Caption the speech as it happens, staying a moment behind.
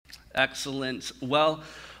Excellent. Well,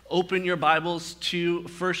 open your Bibles to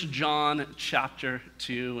 1 John chapter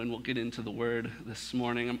 2, and we'll get into the Word this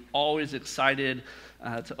morning. I'm always excited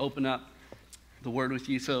to open up the Word with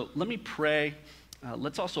you. So let me pray.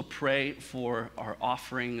 Let's also pray for our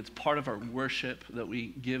offering. It's part of our worship that we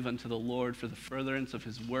give unto the Lord for the furtherance of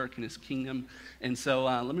His work and His kingdom. And so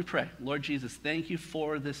let me pray. Lord Jesus, thank you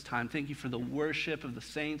for this time. Thank you for the worship of the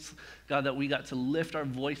saints. God, that we got to lift our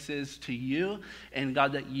voices to you. And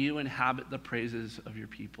God, that you inhabit the praises of your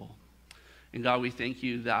people. And God, we thank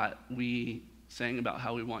you that we sang about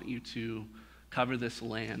how we want you to cover this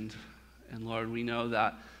land. And Lord, we know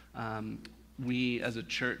that we as a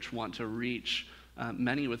church want to reach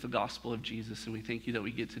many with the gospel of Jesus, and we thank you that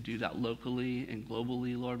we get to do that locally and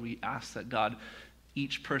globally, Lord. We ask that, God,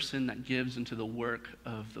 each person that gives into the work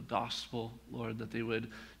of the gospel, Lord, that they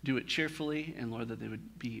would do it cheerfully, and Lord, that they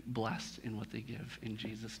would be blessed in what they give. In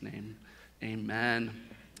Jesus' name, amen.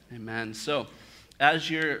 Amen. So, as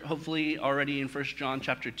you're hopefully already in 1 John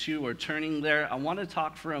chapter 2 or turning there, I want to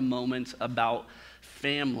talk for a moment about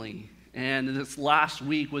family. And this last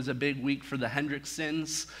week was a big week for the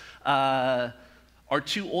Hendricksons. Our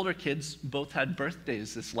two older kids both had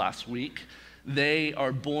birthdays this last week. They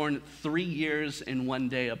are born 3 years and 1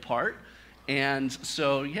 day apart. And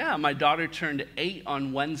so, my daughter turned 8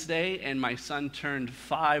 on Wednesday, and my son turned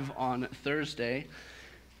 5 on Thursday.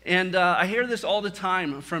 And I hear this all the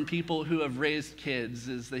time from people who have raised kids,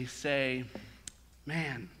 is they say,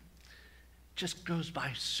 man, it just goes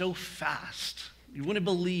by so fast. You wouldn't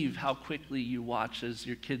believe how quickly you watch as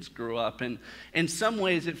your kids grow up. And in some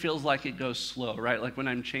ways, it feels like it goes slow, right? Like when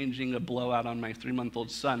I'm changing a blowout on my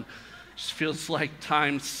 3-month-old son, it just feels like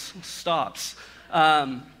time stops.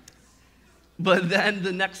 But then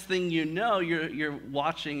the next thing you know, you're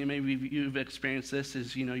watching, and maybe you've experienced this,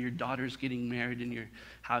 is, your daughter's getting married and you're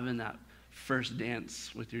having that first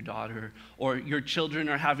dance with your daughter, or your children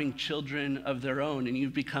are having children of their own and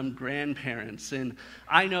you've become grandparents. And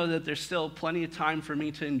I know that there's still plenty of time for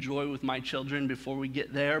me to enjoy with my children before we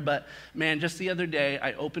get there, but man, just the other day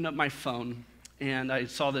I opened up my phone and I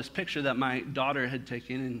saw this picture that my daughter had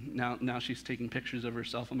taken, and now she's taking pictures of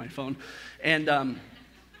herself on my phone. And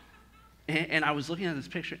I was looking at this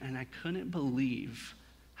picture and I couldn't believe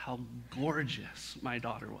how gorgeous my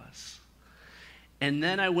daughter was. And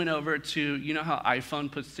then I went over to, how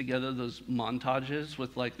iPhone puts together those montages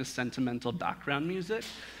with like the sentimental background music?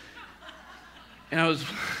 And I was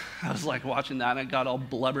like watching that, and I got all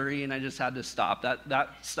blubbery, and I just had to stop. That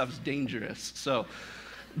stuff's dangerous. So,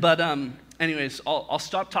 but anyways, I'll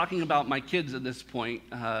stop talking about my kids at this point.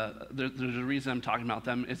 There's a reason I'm talking about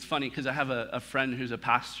them. It's funny because I have a friend who's a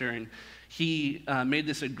pastor, and he made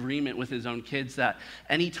this agreement with his own kids that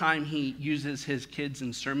anytime he uses his kids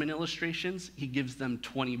in sermon illustrations, he gives them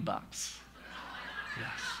 $20. Yes.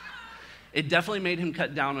 It definitely made him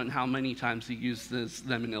cut down on how many times he uses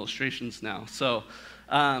them in illustrations now. So,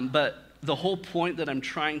 but the whole point that I'm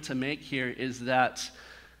trying to make here is that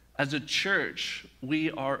as a church, we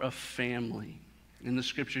are a family. In the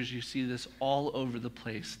scriptures, you see this all over the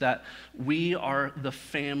place, that we are the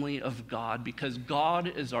family of God because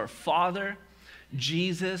God is our Father,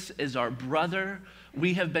 Jesus is our brother.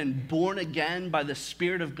 We have been born again by the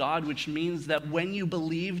Spirit of God, which means that when you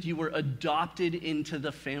believed, you were adopted into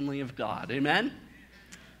the family of God. Amen?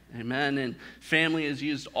 Amen. And family is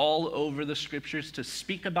used all over the scriptures to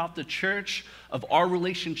speak about the church, of our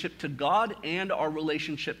relationship to God and our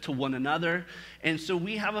relationship to one another. And so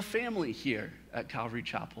we have a family here at Calvary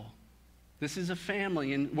Chapel. This is a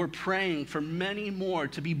family, and we're praying for many more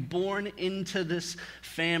to be born into this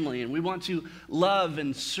family. And we want to love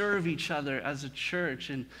and serve each other as a church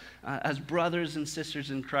and as brothers and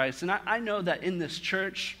sisters in Christ. And I know that in this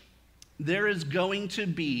church, there is going to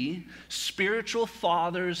be spiritual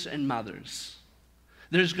fathers and mothers.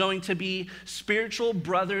 There's going to be spiritual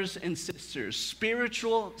brothers and sisters,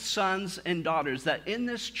 spiritual sons and daughters, that in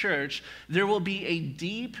this church, there will be a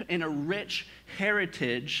deep and a rich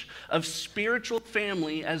heritage of spiritual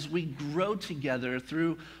family as we grow together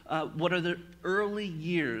through what are the early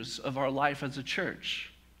years of our life as a church.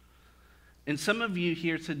 And some of you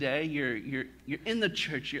here today, you're in the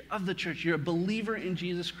church, you're of the church, you're a believer in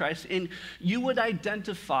Jesus Christ, and you would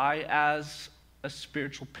identify as a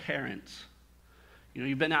spiritual parent.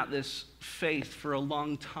 You've been at this faith for a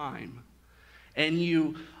long time, and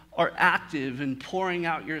you are active in pouring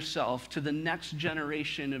out yourself to the next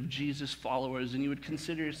generation of Jesus followers, and you would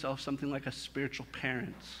consider yourself something like a spiritual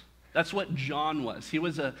parent. That's what John was. He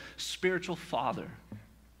was a spiritual father.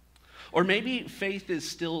 Or maybe faith is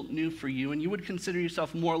still new for you and you would consider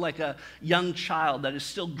yourself more like a young child that is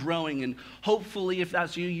still growing. And hopefully, if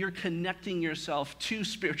that's you, you're connecting yourself to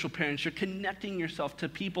spiritual parents. You're connecting yourself to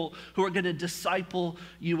people who are going to disciple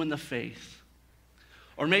you in the faith.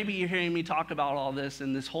 Or maybe you're hearing me talk about all this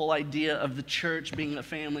and this whole idea of the church being a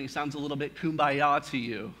family sounds a little bit kumbaya to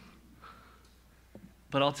you.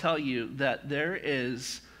 But I'll tell you that there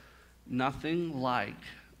is nothing like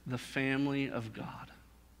the family of God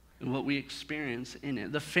and what we experience in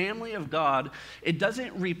it. The family of God, it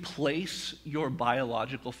doesn't replace your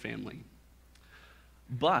biological family,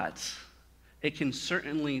 but it can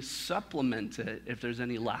certainly supplement it if there's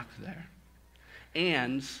any lack there.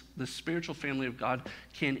 And the spiritual family of God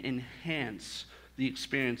can enhance the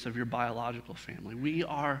experience of your biological family. We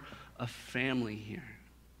are a family here.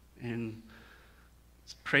 And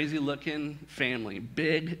it's a crazy looking family,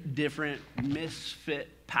 big, different, misfit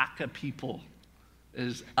pack of people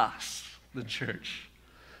is us, the church.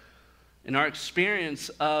 And our experience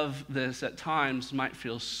of this at times might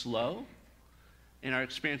feel slow, and our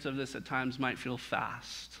experience of this at times might feel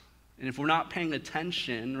fast. And if we're not paying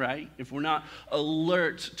attention, right, if we're not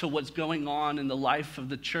alert to what's going on in the life of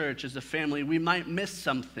the church as a family, we might miss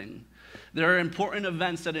something. There are important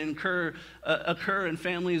events that occur in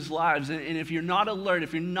families' lives. And if you're not alert,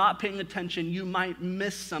 if you're not paying attention, you might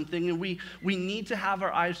miss something. And we need to have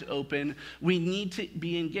our eyes open. We need to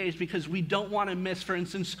be engaged because we don't want to miss, for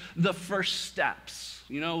instance, the first steps.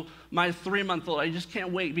 You know, my 3-month-old, I just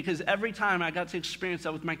can't wait because every time I got to experience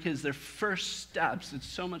that with my kids, their first steps, it's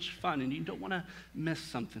so much fun. And you don't want to miss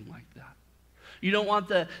something like that. You don't want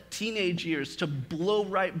the teenage years to blow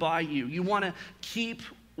right by you. You want to keep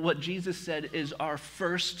what Jesus said is our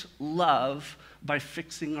first love by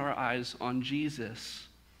fixing our eyes on Jesus.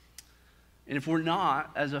 And if we're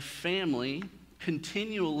not, as a family,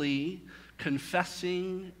 continually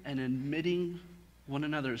confessing and admitting one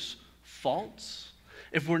another's faults,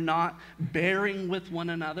 if we're not bearing with one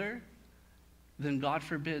another, then God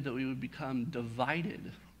forbid that we would become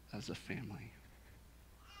divided as a family.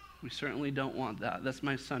 We certainly don't want that. That's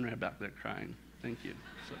my son right back there crying. Thank you.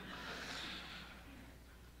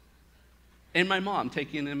 And my mom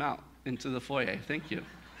taking him out into the foyer. Thank you.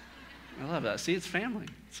 I love that. See, it's family.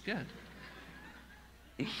 It's good.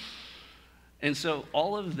 And so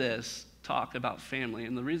all of this talk about family,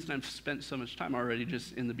 and the reason I've spent so much time already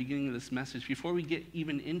just in the beginning of this message, before we get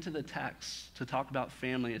even into the text to talk about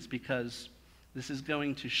family, it's because this is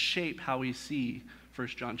going to shape how we see 1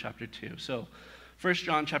 John chapter 2. So 1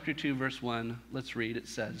 John chapter 2, verse 1, let's read. It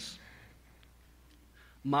says,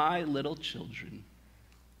 "My little children,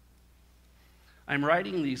 I'm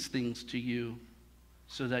writing these things to you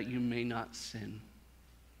so that you may not sin."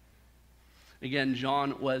 Again,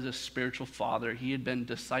 John was a spiritual father. He had been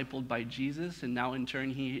discipled by Jesus, and now in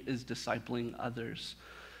turn he is discipling others.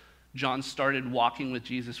 John started walking with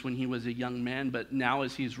Jesus when he was a young man, but now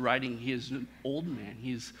as he's writing, he is an old man.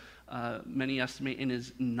 He's, many estimate, in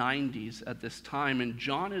his 90s at this time. And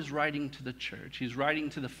John is writing to the church. He's writing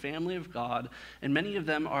to the family of God, and many of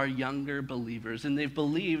them are younger believers, and they've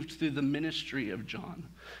believed through the ministry of John.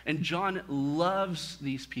 And John loves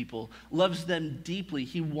these people, loves them deeply.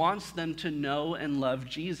 He wants them to know and love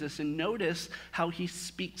Jesus. And notice how he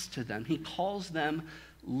speaks to them. He calls them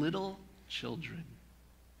little children.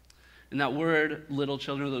 And that word, little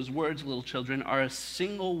children, those words, little children, are a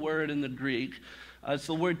single word in the Greek. It's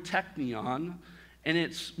the word teknion, and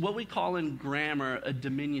it's what we call in grammar a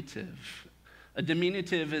diminutive. A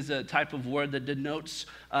diminutive is a type of word that denotes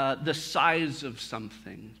the size of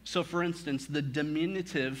something. So, for instance, the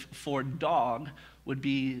diminutive for dog would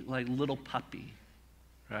be like little puppy,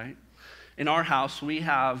 right? In our house, we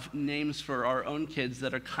have names for our own kids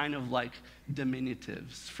that are kind of like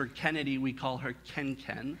diminutives. For Kennedy, we call her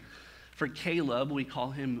Ken-Ken. For Caleb, we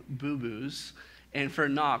call him Boo-Boos. And for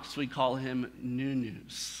Knox, we call him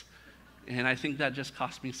Noo-Noos. And I think that just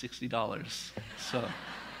cost me $60. So,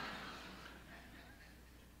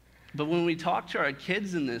 but when we talk to our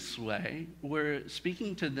kids in this way, we're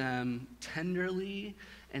speaking to them tenderly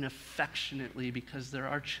and affectionately because they're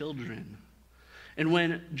our children. And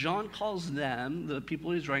when John calls them, the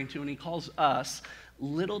people he's writing to, and he calls us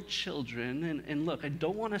little children, and look, I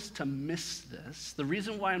don't want us to miss this. The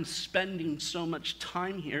reason why I'm spending so much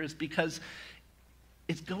time here is because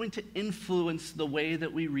it's going to influence the way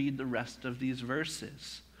that we read the rest of these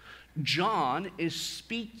verses. John is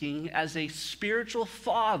speaking as a spiritual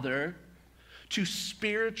father to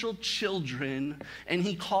spiritual children, and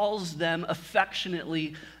he calls them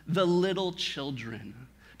affectionately the little children.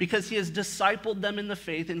 because he has discipled them in the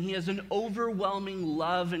faith and he has an overwhelming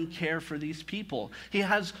love and care for these people. He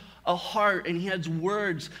has a heart and he has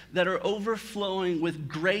words that are overflowing with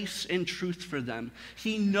grace and truth for them.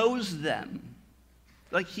 He knows them.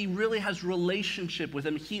 Like he really has relationship with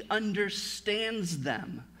them. He understands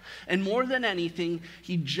them. And more than anything,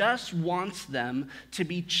 he just wants them to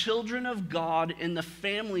be children of God in the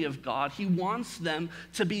family of God. He wants them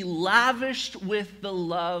to be lavished with the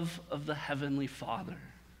love of the Heavenly Father.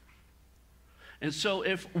 And so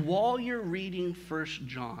if while you're reading 1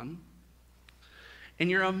 John, and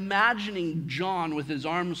you're imagining John with his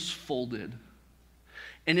arms folded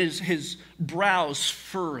and his brows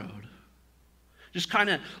furrowed, just kind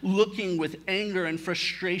of looking with anger and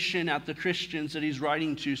frustration at the Christians that he's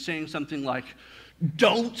writing to, saying something like,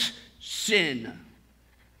 "Don't sin,"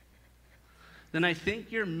 then I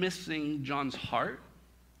think you're missing John's heart,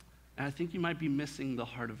 and I think you might be missing the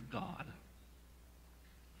heart of God.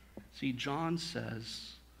 See, John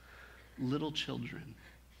says, little children.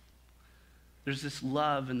 There's this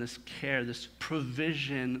love and this care, this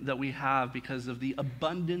provision that we have because of the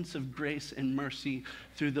abundance of grace and mercy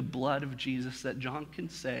through the blood of Jesus that John can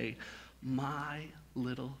say, "My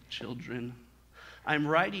little children, I'm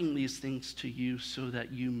writing these things to you so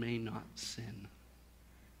that you may not sin."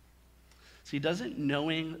 See, doesn't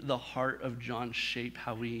knowing the heart of John shape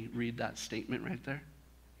how we read that statement right there?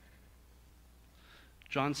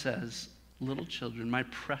 John says, "Little children, my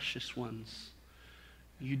precious ones,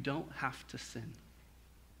 you don't have to sin.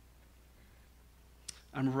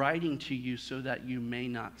 I'm writing to you so that you may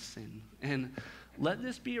not sin." And let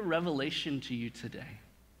this be a revelation to you today.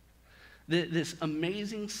 This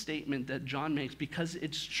amazing statement that John makes, because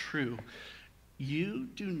it's true. You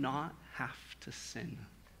do not have to sin.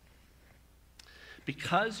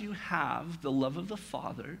 Because you have the love of the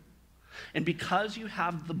Father, and because you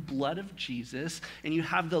have the blood of Jesus, and you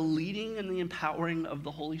have the leading and the empowering of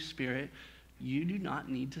the Holy Spirit, you do not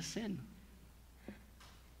need to sin.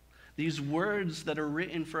 These words that are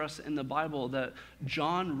written for us in the Bible that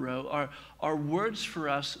John wrote are words for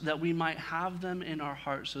us that we might have them in our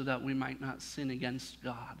hearts so that we might not sin against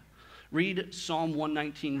God. Read Psalm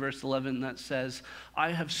 119, verse 11, that says,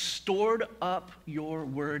 "I have stored up your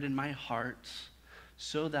word in my heart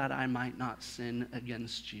so that I might not sin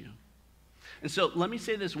against you." And so let me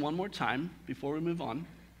say this one more time before we move on.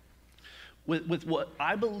 With what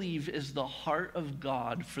I believe is the heart of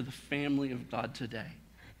God for the family of God today.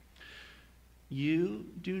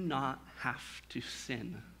 You do not have to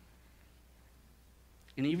sin.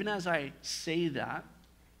 And even as I say that,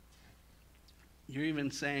 you're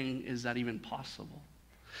even saying, is that even possible?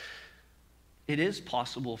 It is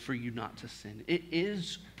possible for you not to sin. It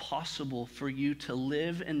is possible for you to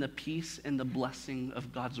live in the peace and the blessing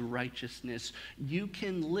of God's righteousness. You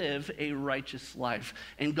can live a righteous life.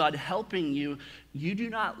 And God helping you, you do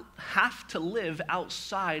not have to live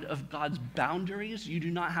outside of God's boundaries. You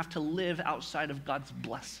do not have to live outside of God's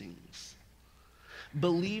blessings.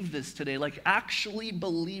 Believe this today. Like, actually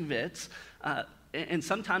believe it. And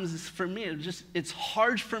sometimes for me, it's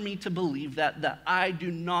hard for me to believe that I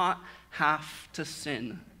do not have to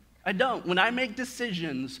sin. I don't. When I make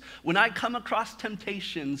decisions, when I come across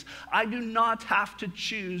temptations, I do not have to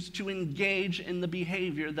choose to engage in the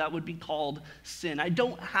behavior that would be called sin. I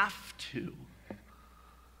don't have to.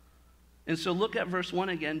 And so look at verse 1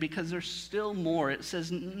 again, because there's still more. It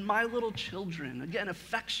says, "My little children," again,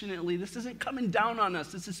 affectionately. This isn't coming down on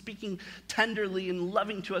us. This is speaking tenderly and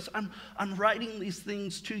loving to us. I'm writing these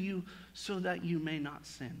things to you so that you may not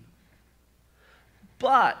sin.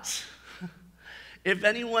 But if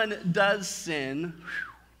anyone does sin,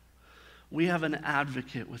 we have an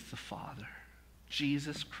advocate with the Father,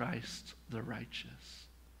 Jesus Christ the righteous.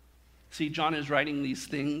 See, John is writing these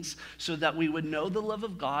things so that we would know the love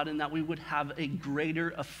of God and that we would have a greater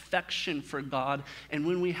affection for God. And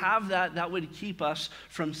when we have that, that would keep us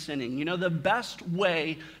from sinning. You know, the best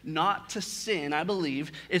way not to sin, I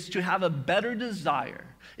believe, is to have a better desire,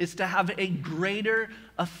 is to have a greater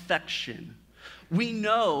affection. We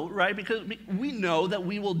know, right, because we know that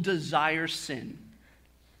we will desire sin.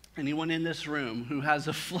 Anyone in this room who has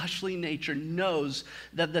a fleshly nature knows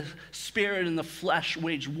that the spirit and the flesh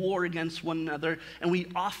wage war against one another, and we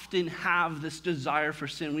often have this desire for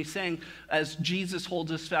sin. We sang, as Jesus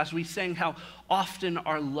holds us fast, we sang how often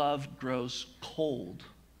our love grows cold.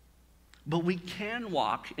 But we can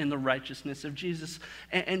walk in the righteousness of Jesus.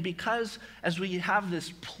 And because as we have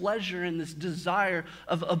this pleasure and this desire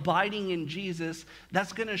of abiding in Jesus,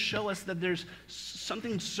 that's going to show us that there's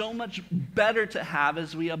something so much better to have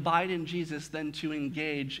as we abide in Jesus than to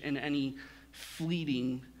engage in any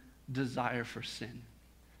fleeting desire for sin.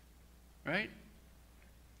 Right?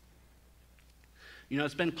 You know,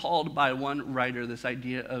 it's been called by one writer, this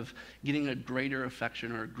idea of getting a greater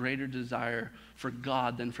affection or a greater desire for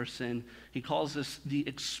God than for sin. He calls this the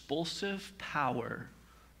expulsive power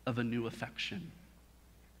of a new affection.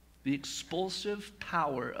 The expulsive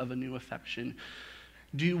power of a new affection.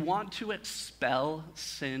 Do you want to expel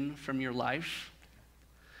sin from your life?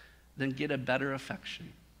 Then get a better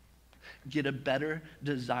affection. Get a better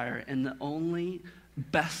desire. And the only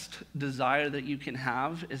best desire that you can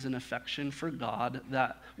have is an affection for God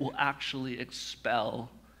that will actually expel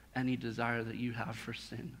any desire that you have for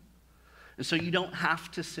sin. And so you don't have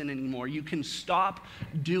to sin anymore. You can stop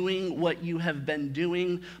doing what you have been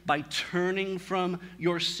doing by turning from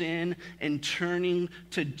your sin and turning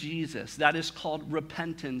to Jesus. That is called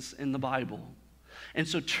repentance in the Bible. And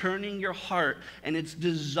so turning your heart and its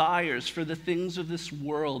desires for the things of this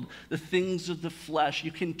world, the things of the flesh,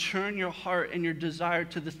 you can turn your heart and your desire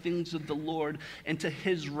to the things of the Lord and to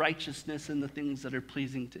his righteousness and the things that are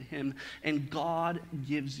pleasing to him. And God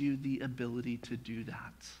gives you the ability to do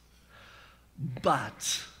that.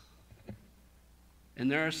 But, and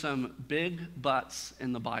there are some big buts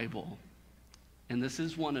in the Bible, and this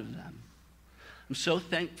is one of them. I'm so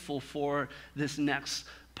thankful for this next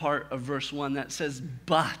part of verse 1 that says,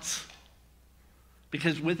 but.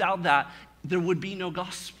 Because without that, there would be no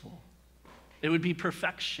gospel. It would be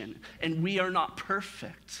perfection. And we are not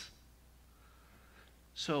perfect.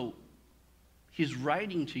 So he's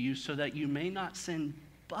writing to you so that you may not sin.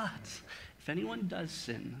 But if anyone does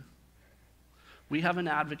sin, we have an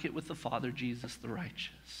advocate with the Father, Jesus the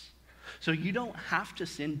righteous. So you don't have to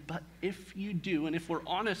sin, but if you do, and if we're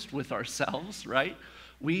honest with ourselves, right,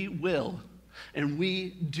 we will. And we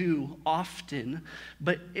do often,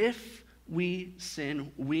 but if we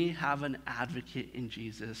sin, we have an advocate in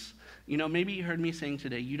Jesus. You know, maybe you heard me saying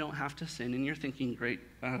today, you don't have to sin, and you're thinking, great,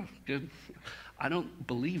 good. I don't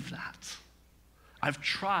believe that. I've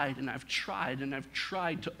tried and I've tried and I've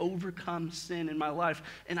tried to overcome sin in my life,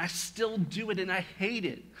 and I still do it and I hate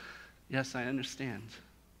it. Yes, I understand.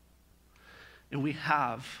 And we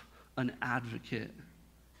have an advocate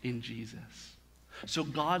in Jesus. So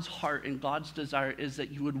God's heart and God's desire is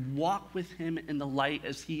that you would walk with him in the light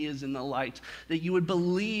as he is in the light, that you would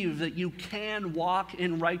believe that you can walk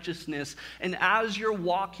in righteousness. And as you're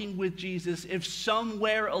walking with Jesus, if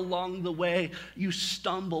somewhere along the way you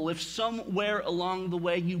stumble, if somewhere along the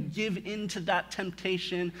way you give in to that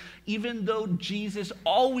temptation, even though Jesus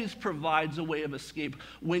always provides a way of escape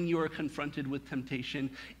when you are confronted with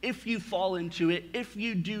temptation, if you fall into it, if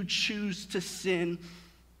you do choose to sin,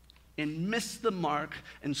 and miss the mark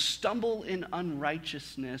and stumble in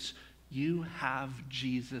unrighteousness, you have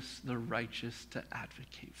Jesus the righteous to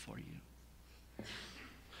advocate for you.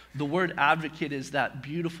 The word advocate is that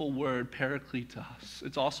beautiful word, parakletos.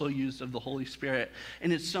 It's also used of the Holy Spirit.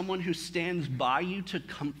 And it's someone who stands by you to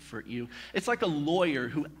comfort you. It's like a lawyer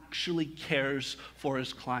who actually cares for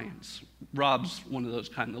his clients. Rob's one of those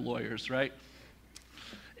kind of lawyers, right?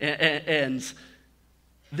 And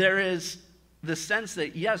there is the sense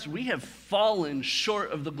that, yes, we have fallen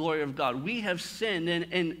short of the glory of God. We have sinned,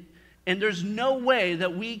 and there's no way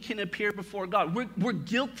that we can appear before God. We're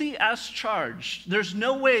guilty as charged. There's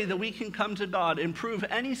no way that we can come to God and prove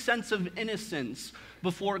any sense of innocence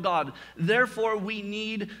before God. Therefore, we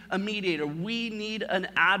need a mediator. We need an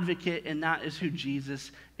advocate, and that is who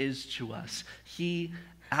Jesus is to us. He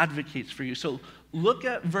advocates for you. So look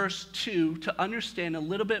at verse 2 to understand a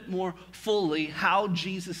little bit more fully how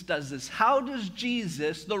Jesus does this. How does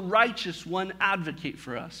Jesus, the righteous one, advocate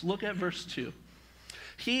for us? Look at verse 2.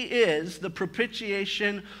 He is the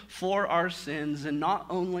propitiation for our sins, and not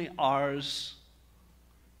only ours,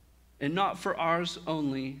 and not for ours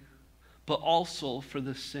only, but also for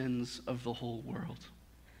the sins of the whole world.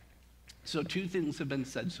 So 2 things have been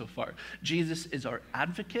said so far. Jesus is our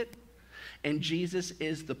advocate, and Jesus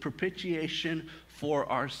is the propitiation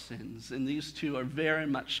for our sins. And these two are very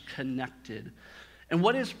much connected. And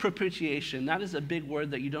what is propitiation? That is a big word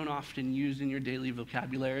that you don't often use in your daily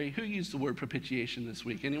vocabulary. Who used the word propitiation this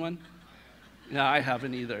week? Anyone? No, I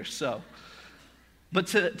haven't either. But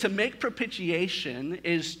to make propitiation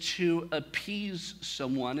is to appease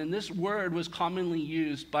someone. And this word was commonly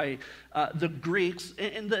used by the Greeks.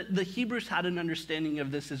 And the Hebrews had an understanding of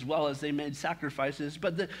this as well as they made sacrifices.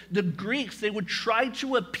 But the Greeks, they would try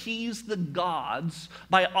to appease the gods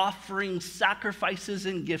by offering sacrifices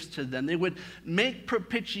and gifts to them. They would make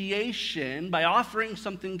propitiation by offering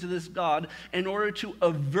something to this god in order to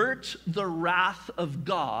avert the wrath of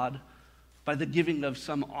God by the giving of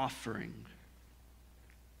some offering.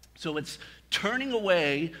 So it's turning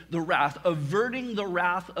away the wrath, averting the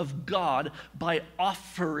wrath of God by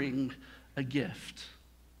offering a gift.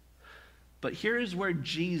 But here is where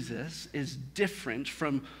Jesus is different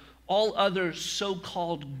from all other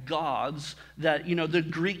so-called gods that, the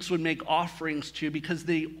Greeks would make offerings to, because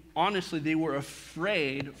they were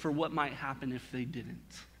afraid for what might happen if they didn't.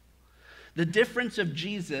 The difference of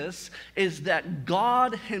Jesus is that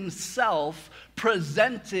God himself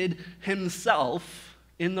presented himself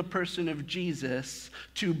in the person of Jesus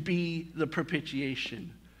to be the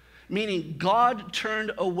propitiation. Meaning God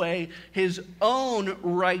turned away his own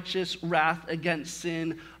righteous wrath against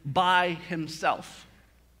sin by himself.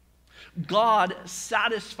 God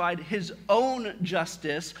satisfied his own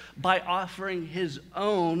justice by offering his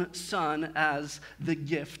own son as the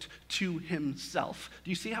gift to himself. Do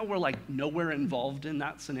you see how we're nowhere involved in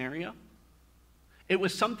that scenario? It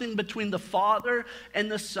was something between the Father and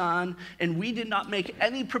the Son, and we did not make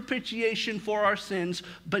any propitiation for our sins,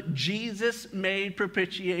 but Jesus made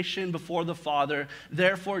propitiation before the Father.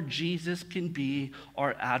 Therefore, Jesus can be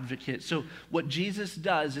our advocate. So what Jesus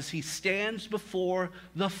does is he stands before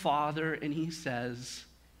the Father and he says,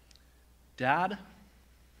 Dad,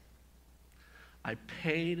 I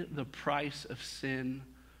paid the price of sin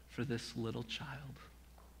for this little child.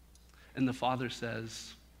 And the Father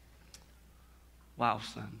says, wow,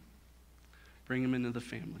 son, bring him into the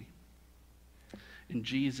family. And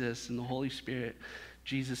Jesus and the Holy Spirit,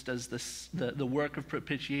 Jesus does the work of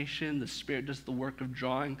propitiation, the Spirit does the work of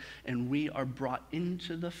drawing, and we are brought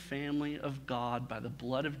into the family of God by the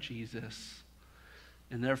blood of Jesus,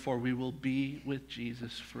 and therefore we will be with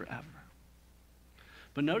Jesus forever.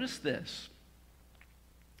 But notice this,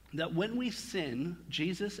 that when we sin,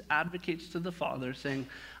 Jesus advocates to the Father saying,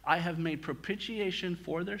 I have made propitiation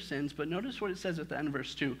for their sins. But notice what it says at the end of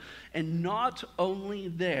verse 2. And not only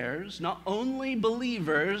theirs, not only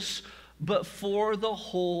believers, but for the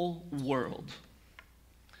whole world.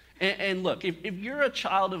 And look, if you're a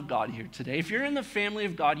child of God here today, if you're in the family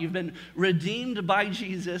of God, you've been redeemed by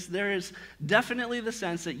Jesus, there is definitely the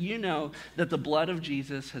sense that you know that the blood of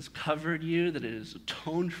Jesus has covered you, that it has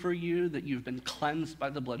atoned for you, that you've been cleansed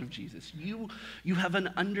by the blood of Jesus. You have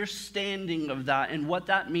an understanding of that and what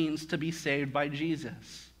that means to be saved by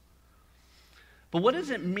Jesus. But what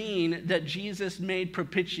does it mean that Jesus made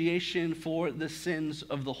propitiation for the sins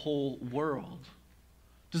of the whole world?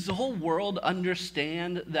 Does the whole world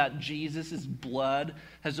understand that Jesus' blood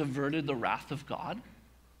has averted the wrath of God?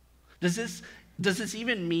 Does this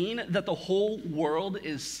even mean that the whole world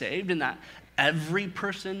is saved and that every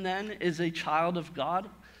person then is a child of God?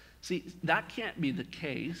 See, that can't be the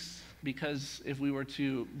case, because if we were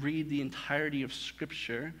to read the entirety of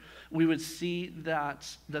Scripture, we would see that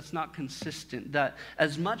that's not consistent. That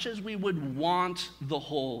as much as we would want the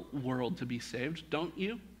whole world to be saved, don't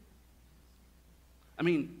you? I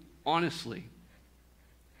mean, honestly,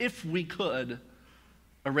 if we could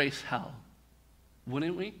erase hell,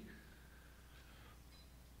 wouldn't we?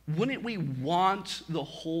 Wouldn't we want the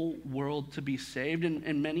whole world to be saved?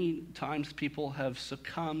 And many times people have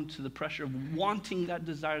succumbed to the pressure of wanting that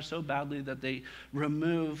desire so badly that they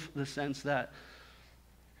remove the sense that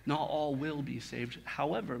not all will be saved.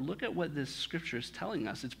 However, look at what this scripture is telling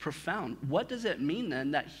us. It's profound. What does it mean then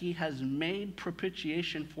that he has made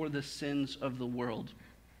propitiation for the sins of the world?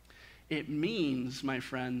 It means, my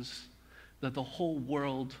friends, that the whole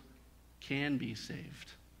world can be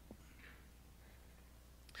saved.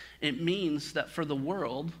 It means that for the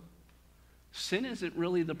world, sin isn't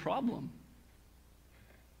really the problem.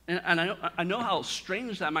 And I know how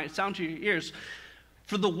strange that might sound to your ears.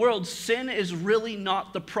 For the world, sin is really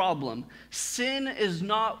not the problem. Sin is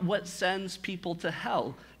not what sends people to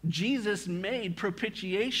hell. Jesus made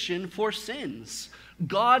propitiation for sins.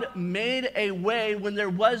 God made a way when there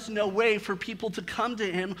was no way for people to come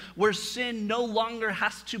to him, where sin no longer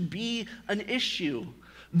has to be an issue.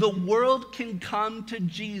 The world can come to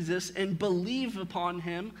Jesus and believe upon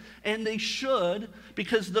him, and they should,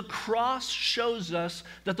 because the cross shows us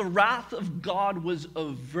that the wrath of God was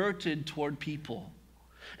averted toward people,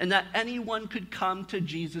 and that anyone could come to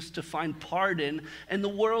Jesus to find pardon, and the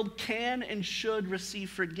world can and should receive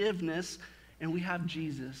forgiveness, and we have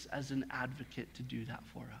Jesus as an advocate to do that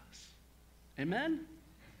for us. Amen?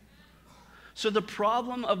 So the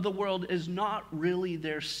problem of the world is not really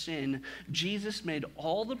their sin. Jesus made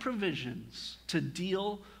all the provisions to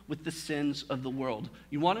deal with the sins of the world.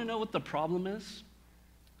 You want to know what the problem is?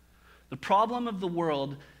 The problem of the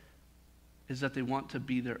world is that they want to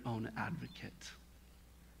be their own advocate.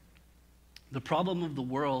 The problem of the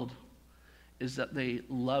world is that they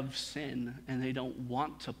love sin and they don't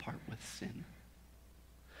want to part with sin.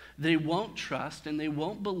 They won't trust and they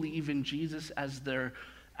won't believe in Jesus as their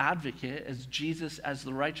advocate, as Jesus as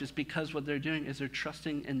the righteous, because what they're doing is they're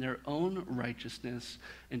trusting in their own righteousness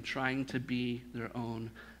and trying to be their own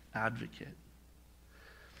advocate.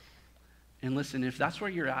 And listen, if that's where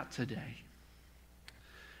you're at today,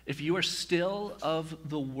 if you are still of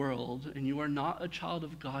the world and you are not a child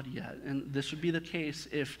of God yet, and this would be the case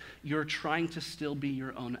if you're trying to still be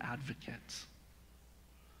your own advocate,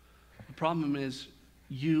 the problem is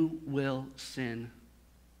you will sin.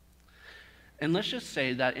 And let's just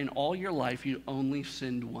say that in all your life you only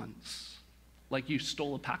sinned once, like you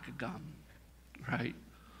stole a pack of gum, right?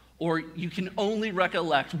 Or you can only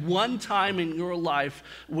recollect one time in your life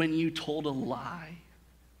when you told a lie.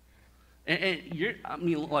 And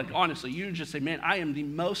honestly, you just say, man, I am the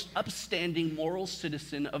most upstanding moral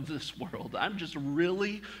citizen of this world. I'm just a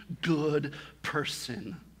really good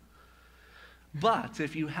person. But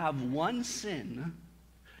if you have one sin,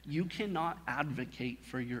 you cannot advocate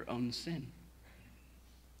for your own sin.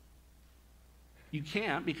 You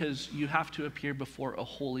can't, because you have to appear before a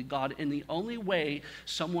holy God. And the only way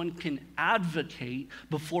someone can advocate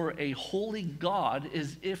before a holy God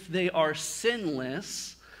is if they are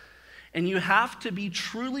sinless. And you have to be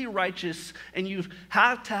truly righteous, and you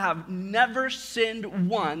have to have never sinned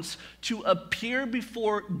once to appear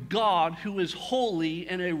before God, who is holy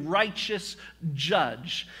and a righteous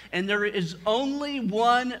judge. And there is only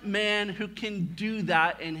one man who can do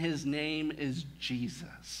that, and his name is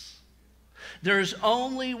Jesus. There's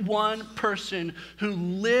only one person who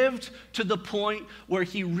lived to the point where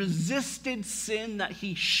he resisted sin, that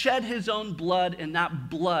he shed his own blood, and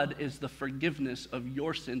that blood is the forgiveness of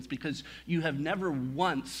your sins, because you have never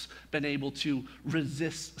once been able to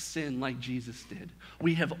resist sin like Jesus did.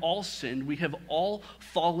 We have all sinned. We have all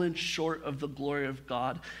fallen short of the glory of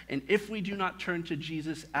God. And if we do not turn to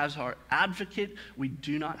Jesus as our advocate, we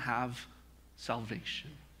do not have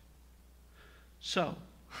salvation. So,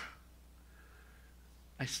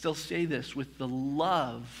 I still say this with the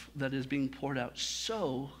love that is being poured out.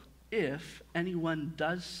 So, if anyone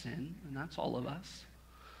does sin, and that's all of us,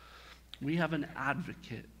 we have an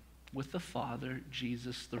advocate with the Father,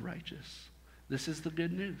 Jesus the righteous. This is the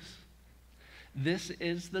good news. This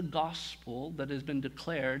is the gospel that has been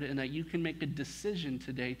declared, and that you can make a decision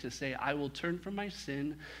today to say, I will turn from my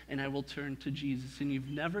sin and I will turn to Jesus. And you've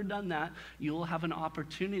never done that, you'll have an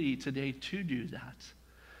opportunity today to do that.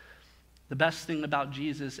 The best thing about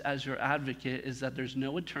Jesus as your advocate is that there's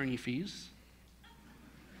no attorney fees.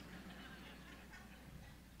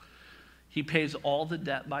 He pays all the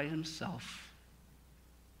debt by himself.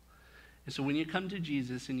 And so when you come to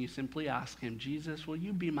Jesus and you simply ask him, Jesus, will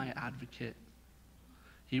you be my advocate?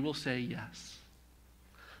 He will say, yes.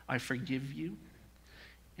 I forgive you,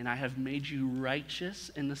 and I have made you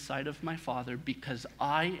righteous in the sight of my Father, because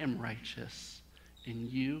I am righteous and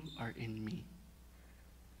you are in me.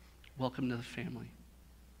 Welcome to the family.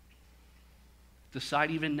 Decide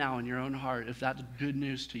even now in your own heart if that's good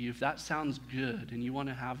news to you, if that sounds good and you want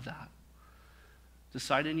to have that.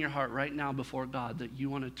 Decide in your heart right now before God that you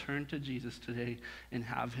want to turn to Jesus today and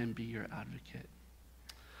have him be your advocate.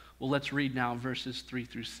 Well, let's read now verses 3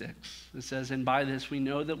 through 6. It says, and by this we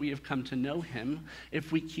know that we have come to know him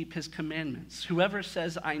if we keep his commandments. Whoever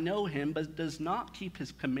says, I know him, but does not keep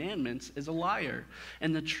his commandments is a liar,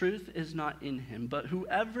 and the truth is not in him. But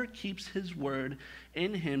whoever keeps his word,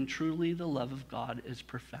 in him truly the love of God is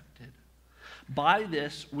perfected. By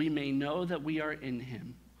this we may know that we are in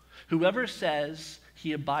him. Whoever says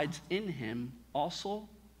he abides in him also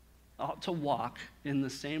ought to walk in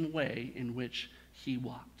the same way in which he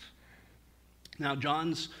walked. Now,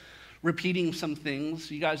 John's repeating some things.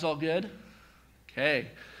 You guys all good? Okay.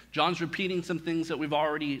 John's repeating some things that we've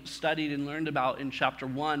already studied and learned about in chapter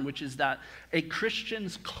 1, which is that a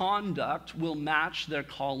Christian's conduct will match their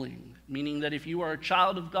calling, meaning that if you are a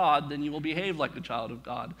child of God, then you will behave like a child of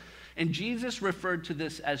God. And Jesus referred to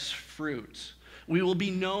this as fruit. We will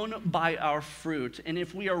be known by our fruit. And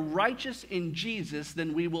if we are righteous in Jesus,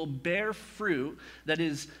 then we will bear fruit that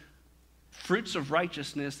is fruits of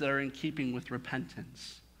righteousness that are in keeping with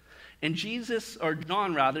repentance. And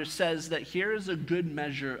John rather, says that here is a good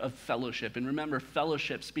measure of fellowship. And remember,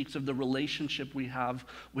 fellowship speaks of the relationship we have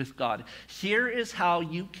with God. Here is how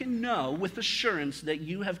you can know with assurance that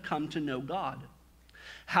you have come to know God.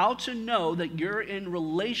 How to know that you're in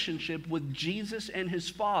relationship with Jesus and his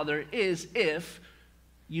Father is if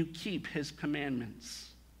you keep his commandments.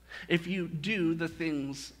 If you do the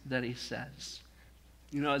things that he says.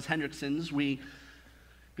 You know, as Hendricksons, we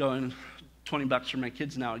go, and $20 for my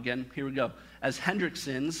kids now again. Here we go. As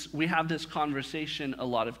Hendricksons, we have this conversation a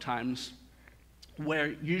lot of times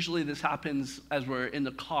where usually this happens as we're in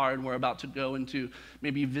the car and we're about to go into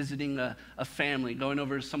maybe visiting a family, going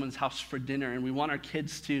over to someone's house for dinner, and we want our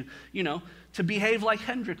kids to, to behave like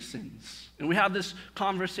Hendricksons. And we have this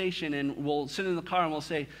conversation, and we'll sit in the car and we'll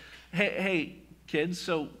say, hey, kids,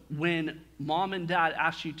 so when mom and dad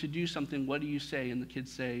ask you to do something, what do you say? And the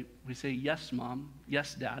kids we say, yes, mom,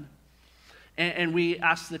 yes, dad. And we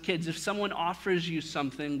ask the kids, if someone offers you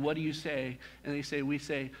something, what do you say? And we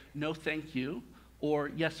say, no, thank you,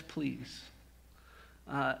 or yes, please.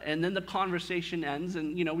 And then the conversation ends,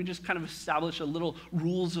 and, we just kind of establish a little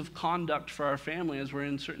rules of conduct for our family as we're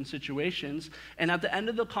in certain situations. And at the end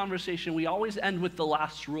of the conversation, we always end with the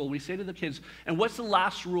last rule. We say to the kids, and what's the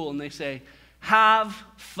last rule? And they say, have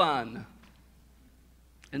fun.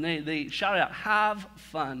 And they shout out, have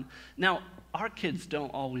fun. Now, our kids don't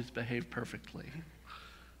always behave perfectly,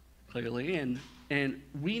 clearly, and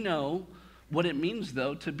we know what it means,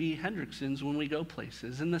 though, to be Hendricksons when we go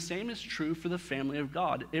places. And the same is true for the family of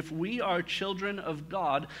God. If we are children of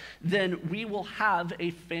God, then we will have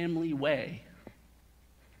a family way.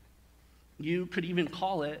 You could even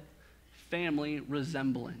call it family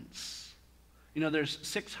resemblance. There's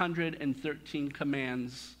 613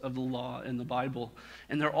 commands of the law in the Bible,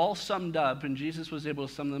 and they're all summed up, and Jesus was able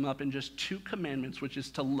to sum them up in just 2 commandments, which is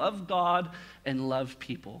to love God and love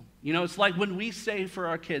people. It's like when we say for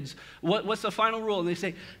our kids, what's the final rule? And they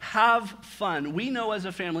say, have fun. We know as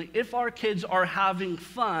a family, if our kids are having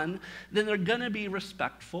fun, then they're going to be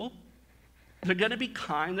respectful. They're going to be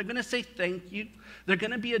kind. They're going to say thank you. They're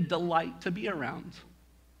going to be a delight to be around.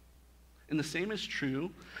 And the same is true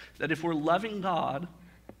that if we're loving God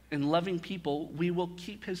and loving people, we will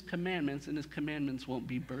keep his commandments, and his commandments won't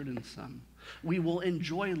be burdensome. We will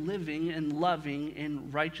enjoy living and loving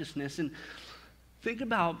in righteousness. And think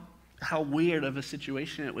about how weird of a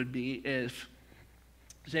situation it would be if,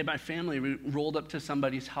 say, my family rolled up to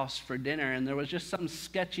somebody's house for dinner, and there was just some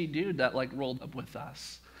sketchy dude that rolled up with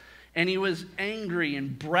us. And he was angry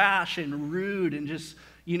and brash and rude and just,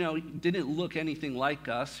 didn't look anything like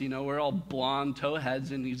us. We're all blonde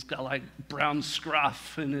towheads, and he's got brown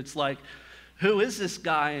scruff. And it's who is this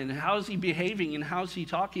guy, and how is he behaving, and how's he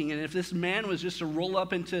talking? And if this man was just to roll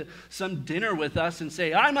up into some dinner with us and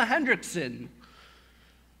say, I'm a Hendrickson.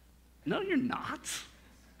 No, you're not.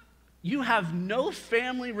 You have no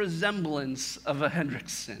family resemblance of a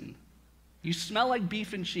Hendrickson. You smell like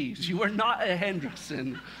beef and cheese. You are not a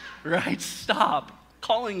Hendrickson, right? Stop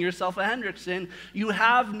calling yourself a Hendrickson. You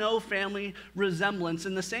have no family resemblance.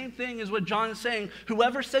 And the same thing is what John is saying.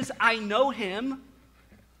 Whoever says, I know him,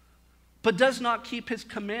 but does not keep his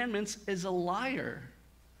commandments is a liar,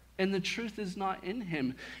 and the truth is not in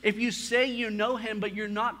him. If you say you know him, but you're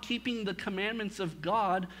not keeping the commandments of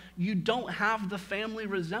God, you don't have the family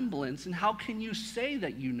resemblance. And how can you say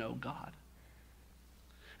that you know God?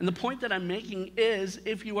 And the point that I'm making is,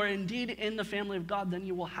 if you are indeed in the family of God, then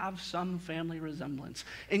you will have some family resemblance,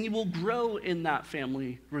 and you will grow in that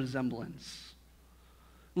family resemblance.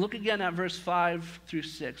 Look again at verse 5 through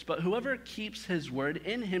 6. But whoever keeps his word,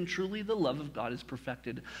 in him truly the love of God is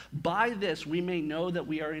perfected. By this we may know that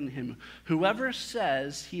we are in him. Whoever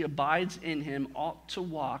says he abides in him ought to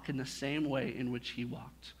walk in the same way in which he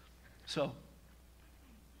walked. So,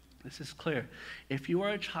 this is clear. If you are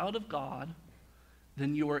a child of God,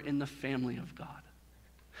 then you are in the family of God.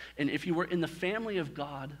 And if you are in the family of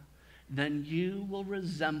God, then you will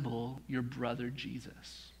resemble your brother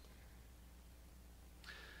Jesus.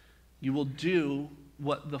 You will do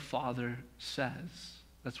what the Father says.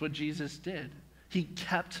 That's what Jesus did. He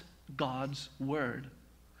kept God's word.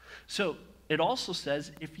 So it also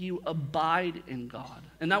says, if you abide in God.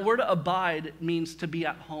 And that word abide means to be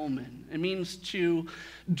at home in. It means to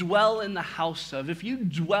dwell in the house of. If you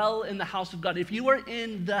dwell in the house of God, if you are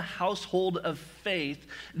in the household of faith,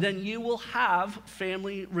 then you will have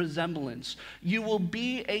family resemblance. You will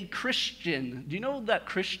be a Christian. Do you know that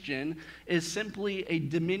Christian is simply a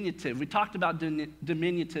diminutive? We talked about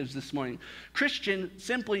diminutives this morning. Christian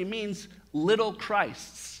simply means little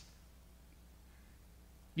Christs.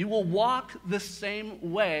 You will walk the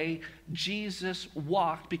same way Jesus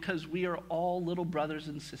walked, because we are all little brothers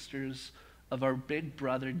and sisters of our big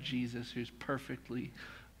brother Jesus, who's perfectly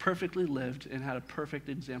lived and had a perfect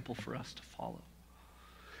example for us to follow.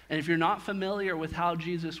 And if you're not familiar with how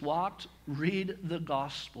Jesus walked, read the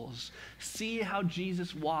Gospels. See how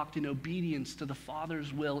Jesus walked in obedience to the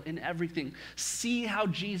Father's will in everything. See how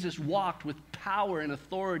Jesus walked with power and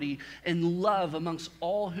authority and love amongst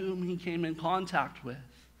all whom he came in contact with.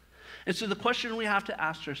 And so the question we have to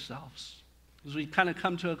ask ourselves, as we kind of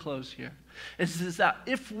come to a close here, is that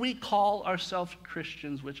if we call ourselves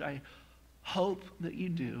Christians, which I Hope that you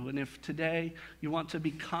do. And if today you want to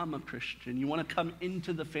become a Christian, you want to come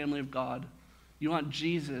into the family of God, you want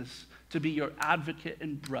Jesus to be your advocate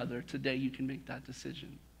and brother, today you can make that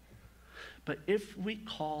decision. But if we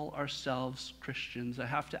call ourselves Christians, I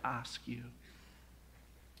have to ask you,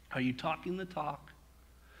 are you talking the talk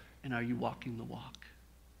and are you walking the walk?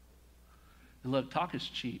 And look, talk is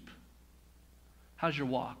cheap. How's your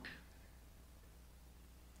walk?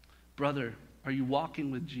 Brother, are you walking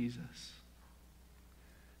with Jesus?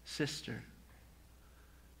 Sister,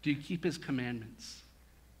 do you keep his commandments?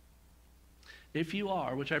 If you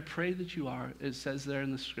are, which I pray that you are, it says there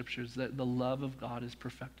in the scriptures that the love of God is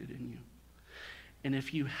perfected in you. And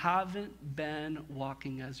if you haven't been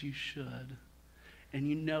walking as you should, and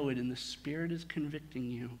you know it and the Spirit is convicting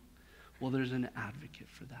you, well, there's an advocate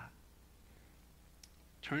for that.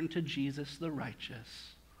 Turn to Jesus the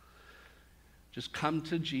righteous. Just come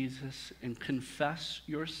to Jesus and confess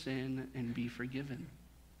your sin and be forgiven.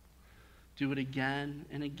 Do it again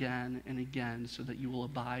and again and again so that you will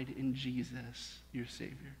abide in Jesus, your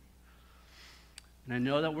Savior. And I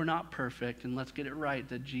know that we're not perfect, and let's get it right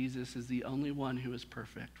that Jesus is the only one who is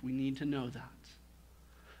perfect. We need to know that.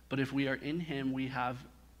 But if we are in him, we have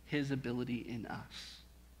his ability in us,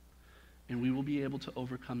 and we will be able to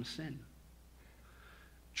overcome sin.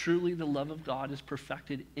 Truly, the love of God is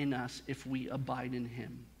perfected in us if we abide in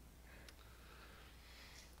him.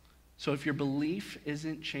 So if your belief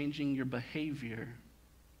isn't changing your behavior,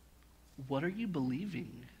 what are you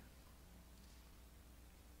believing?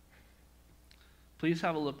 Please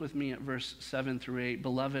have a look with me at verse 7 through 8.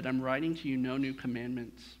 Beloved, I'm writing to you no new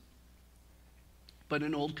commandments, but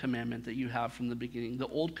an old commandment that you have from the beginning. The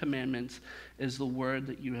old commandment is the word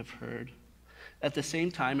that you have heard. At the same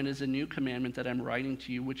time, it is a new commandment that I'm writing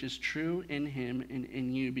to you, which is true in him and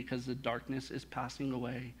in you, because the darkness is passing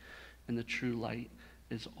away and the true light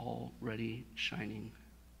is already shining.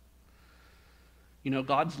 You know,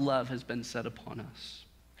 God's love has been set upon us.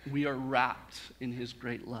 We are wrapped in his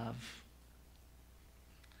great love.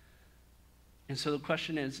 And so the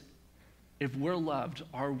question is, if we're loved,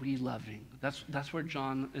 are we loving? That's where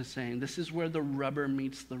John is saying. This is where the rubber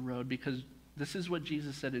meets the road, because this is what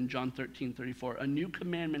Jesus said in John 13:34. A new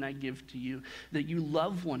commandment I give to you, that you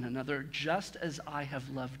love one another just as I have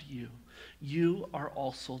loved you. You are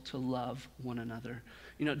also to love one another.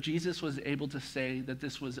 You know, Jesus was able to say that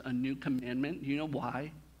this was a new commandment. You know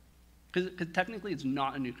why? Because technically it's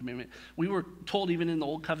not a new commandment. We were told even in the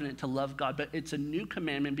Old Covenant to love God, but it's a new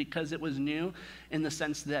commandment because it was new in the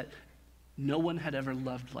sense that no one had ever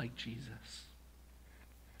loved like Jesus.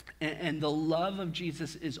 And the love of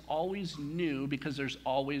Jesus is always new because there's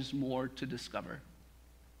always more to discover.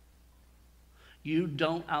 You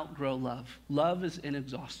don't outgrow love. Love is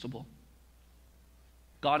inexhaustible.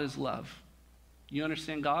 God is love. You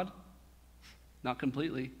understand God? Not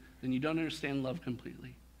completely. Then you don't understand love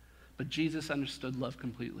completely. But Jesus understood love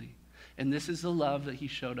completely. And this is the love that he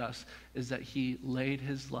showed us, is that he laid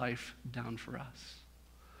his life down for us.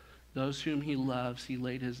 Those whom he loves, he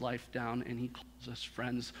laid his life down, and he calls us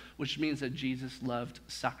friends, which means that Jesus loved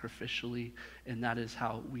sacrificially, and that is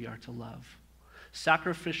how we are to love.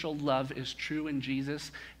 Sacrificial love is true in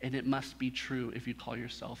Jesus, and it must be true if you call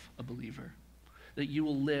yourself a believer. That you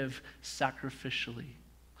will live sacrificially,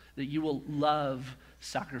 that you will love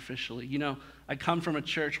sacrificially. You know, I come from a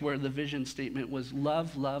church where the vision statement was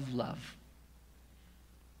love, love, love.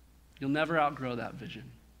 You'll never outgrow that vision.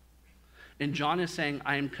 And John is saying,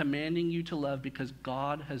 I am commanding you to love because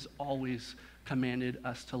God has always commanded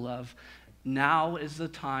us to love. Now is the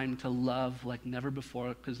time to love like never before,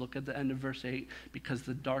 because look at the end of verse 8, because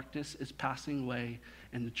the darkness is passing away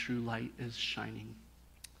and the true light is shining.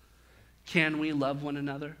 Can we love one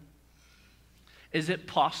another? Is it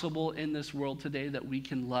possible in this world today that we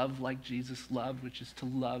can love like Jesus loved, which is to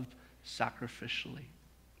love sacrificially?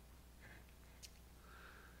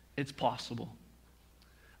 It's possible.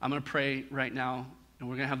 I'm going to pray right now, and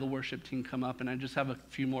we're going to have the worship team come up, and I just have a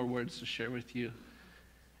few more words to share with you.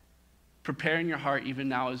 Prepare in your heart even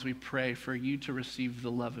now as we pray for you to receive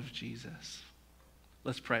the love of Jesus.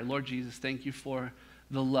 Let's pray. Lord Jesus, thank you for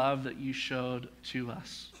the love that you showed to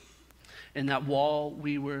us. And that while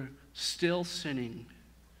we were still sinning,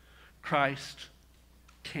 Christ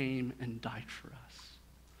came and died for us.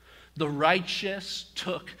 The righteous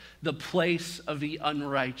took the place of the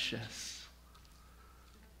unrighteous.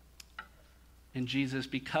 And Jesus,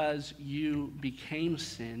 because you became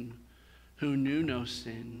sin, who knew no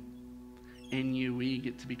sin, in you we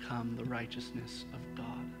get to become the righteousness of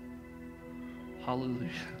God. Hallelujah.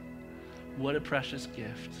 What a precious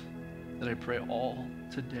gift that I pray all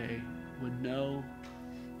today would know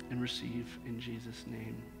and receive in Jesus'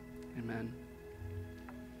 name. Amen.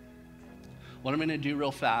 What I'm going to do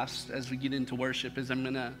real fast as we get into worship is I'm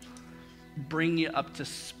going to bring you up to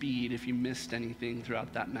speed if you missed anything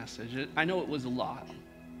throughout that message. I know it was a lot,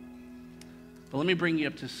 but let me bring you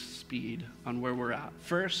up to speed on where we're at.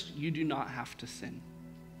 First, you do not have to sin.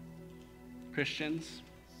 Christians,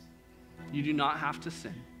 you do not have to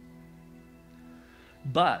sin.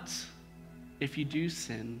 But if you do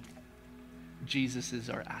sin, Jesus is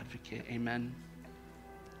our advocate. Amen.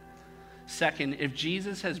 Second, if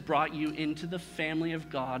Jesus has brought you into the family of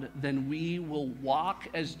God, then we will walk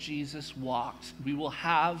as Jesus walked. We will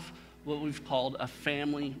have what we've called a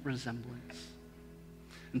family resemblance.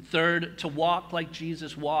 And third, to walk like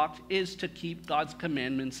Jesus walked is to keep God's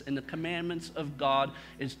commandments, and the commandments of God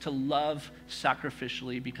is to love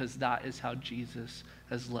sacrificially, because that is how Jesus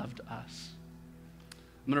has loved us.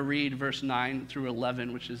 I'm going to read verse 9 through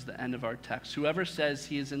 11, which is the end of our text. Whoever says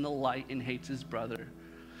he is in the light and hates his brother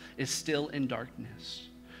is still in darkness.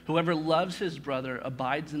 Whoever loves his brother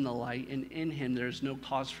abides in the light, and in him there is no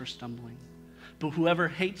cause for stumbling. But whoever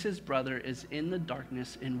hates his brother is in the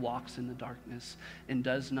darkness and walks in the darkness and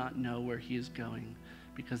does not know where he is going,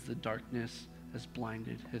 because the darkness has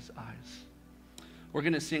blinded his eyes. We're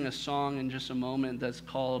going to sing a song in just a moment that's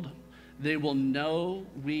called "They Will Know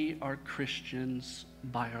We Are Christians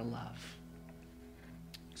by Our Love."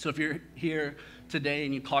 So if you're here today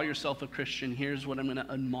and you call yourself a Christian, here's what I'm going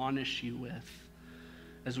to admonish you with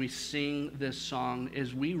as we sing this song.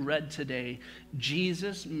 Is we read today,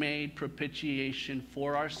 Jesus made propitiation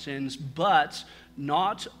for our sins, but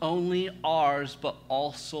not only ours, but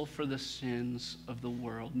also for the sins of the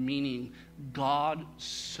world. Meaning, God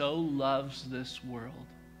so loves this world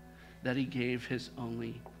that he gave his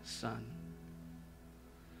only Son.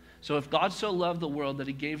 So if God so loved the world that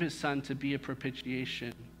he gave his Son to be a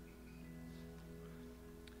propitiation,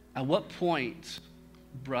 at what point,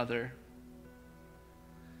 brother,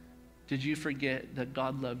 did you forget that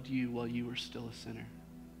God loved you while you were still a sinner?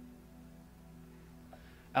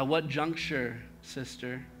 At what juncture,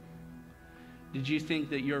 sister, did you think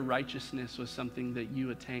that your righteousness was something that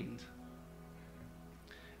you attained?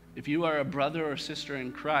 If you are a brother or sister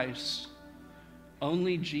in Christ,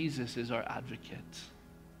 only Jesus is our advocate.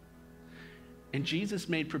 And Jesus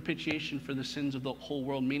made propitiation for the sins of the whole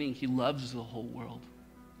world, meaning he loves the whole world.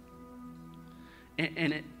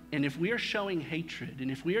 And if we are showing hatred,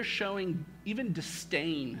 and if we are showing even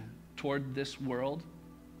disdain toward this world,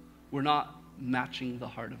 we're not matching the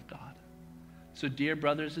heart of God. So dear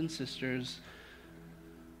brothers and sisters,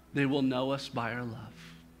 they will know us by our love.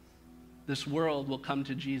 This world will come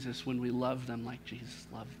to Jesus when we love them like Jesus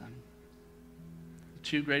loved them. The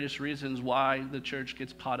two greatest reasons why the church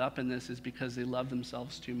gets caught up in this is because they love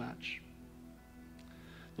themselves too much.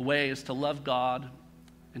 The way is to love God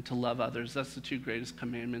and to love others. That's the two greatest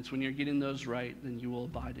commandments. When you're getting those right, then you will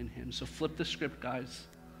abide in him. So flip the script, guys.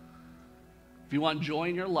 If you want joy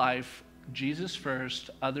in your life, Jesus first,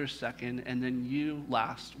 others second, and then you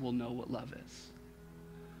last will know what love is.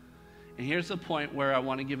 And here's the point where I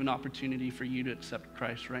want to give an opportunity for you to accept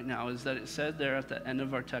Christ right now, is that it said there at the end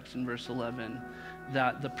of our text in verse 11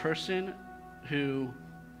 that the person who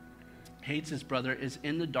hates his brother is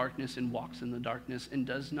in the darkness and walks in the darkness and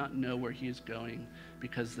does not know where he is going,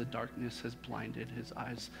 because the darkness has blinded his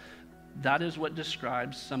eyes. That is what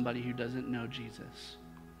describes somebody who doesn't know Jesus,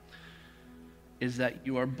 is that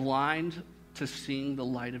you are blind to seeing the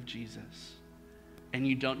light of Jesus and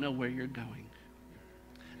you don't know where you're going.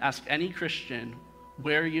 Ask any Christian,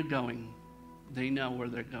 where are you going? They know where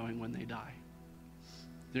they're going when they die.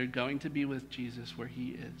 They're going to be with Jesus where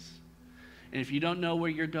he is. And if you don't know where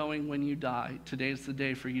you're going when you die, today's the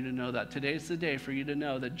day for you to know that. Today's the day for you to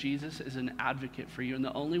know that Jesus is an advocate for you. And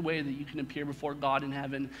the only way that you can appear before God in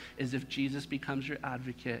heaven is if Jesus becomes your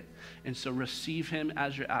advocate. And so receive him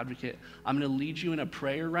as your advocate. I'm going to lead you in a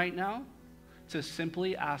prayer right now to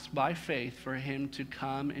simply ask by faith for him to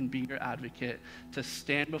come and be your advocate, to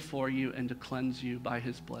stand before you and to cleanse you by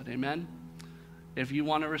his blood. Amen? If you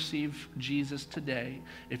want to receive Jesus today,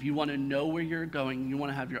 if you want to know where you're going, you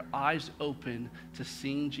want to have your eyes open to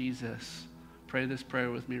seeing Jesus, pray this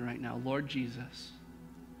prayer with me right now. Lord Jesus,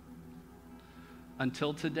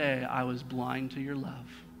 until today I was blind to your love,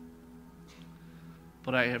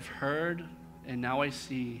 but I have heard and now I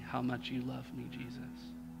see how much you love me, Jesus.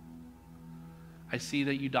 I see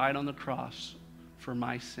that you died on the cross for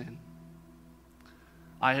my sin.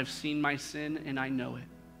 I have seen my sin and I know it.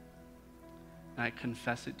 And I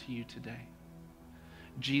confess it to you today.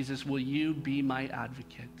 Jesus, will you be my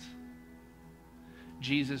advocate?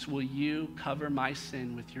 Jesus, will you cover my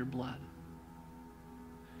sin with your blood?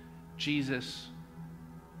 Jesus,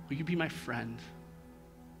 will you be my friend?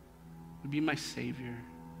 Would be my Savior.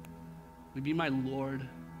 Would be my Lord.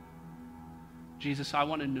 Jesus, I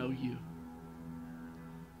want to know you.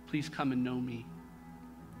 Please come and know me.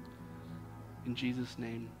 In Jesus'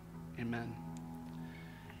 name, amen.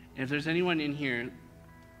 If there's anyone in here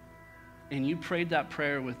and you prayed that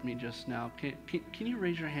prayer with me just now, can you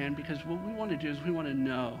raise your hand? Because what we want to do is we want to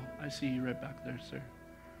know. I see you right back there, sir.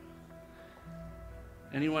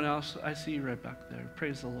 Anyone else? I see you right back there.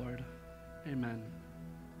 Praise the Lord. Amen.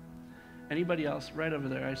 Anybody else? Right over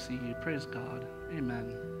there, I see you. Praise God.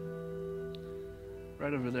 Amen.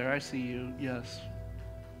 Right over there, I see you. Yes.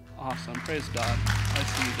 Awesome. Praise God. I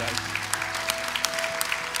see you guys.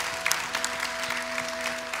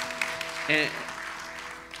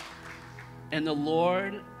 And the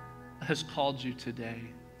Lord has called you today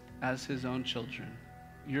as his own children.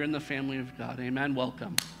 You're in the family of God. Amen.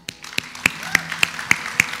 Welcome.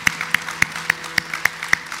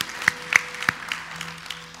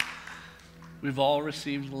 We've all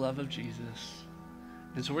received the love of Jesus.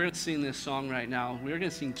 And so we're going to sing this song right now. We're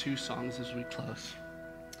going to sing two songs as we close.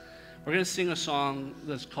 We're going to sing a song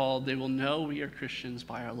that's called They Will Know We Are Christians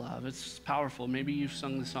by Our Love. It's powerful. Maybe you've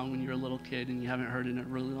sung the song when you were a little kid and you haven't heard it in a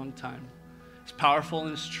really long time. It's powerful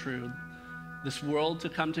and it's true. This world, to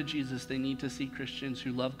come to Jesus, they need to see Christians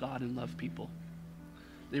who love God and love people.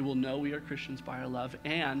 They will know we are Christians by our love.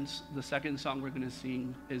 And the second song we're going to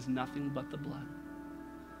sing is Nothing But the Blood.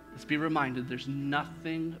 Let's be reminded there's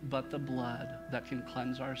nothing but the blood that can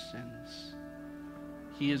cleanse our sins.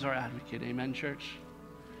 He is our advocate. Amen, church?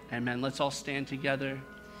 Amen. Let's all stand together.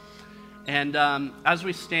 And as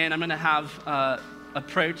we stand, I'm going to have a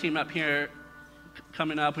prayer team up here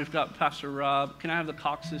coming up. We've got Pastor Rob. Can I have the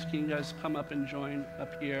Coxes? Can you guys come up and join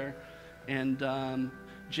up here? And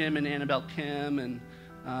Jim and Annabelle Kim and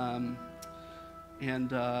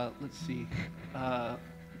let's see.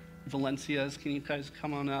 Valencia's, can you guys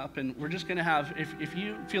come on up? And we're just going to have, if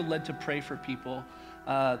you feel led to pray for people,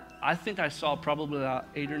 I think I saw probably about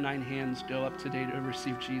 8 or 9 hands go up today to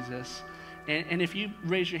receive Jesus. And if you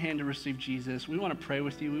raise your hand to receive Jesus, we want to pray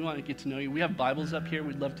with you. We want to get to know you. We have Bibles up here.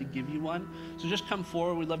 We'd love to give you one. So just come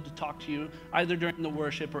forward. We'd love to talk to you either during the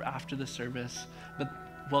worship or after the service. But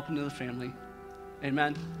welcome to the family.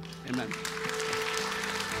 Amen. Amen.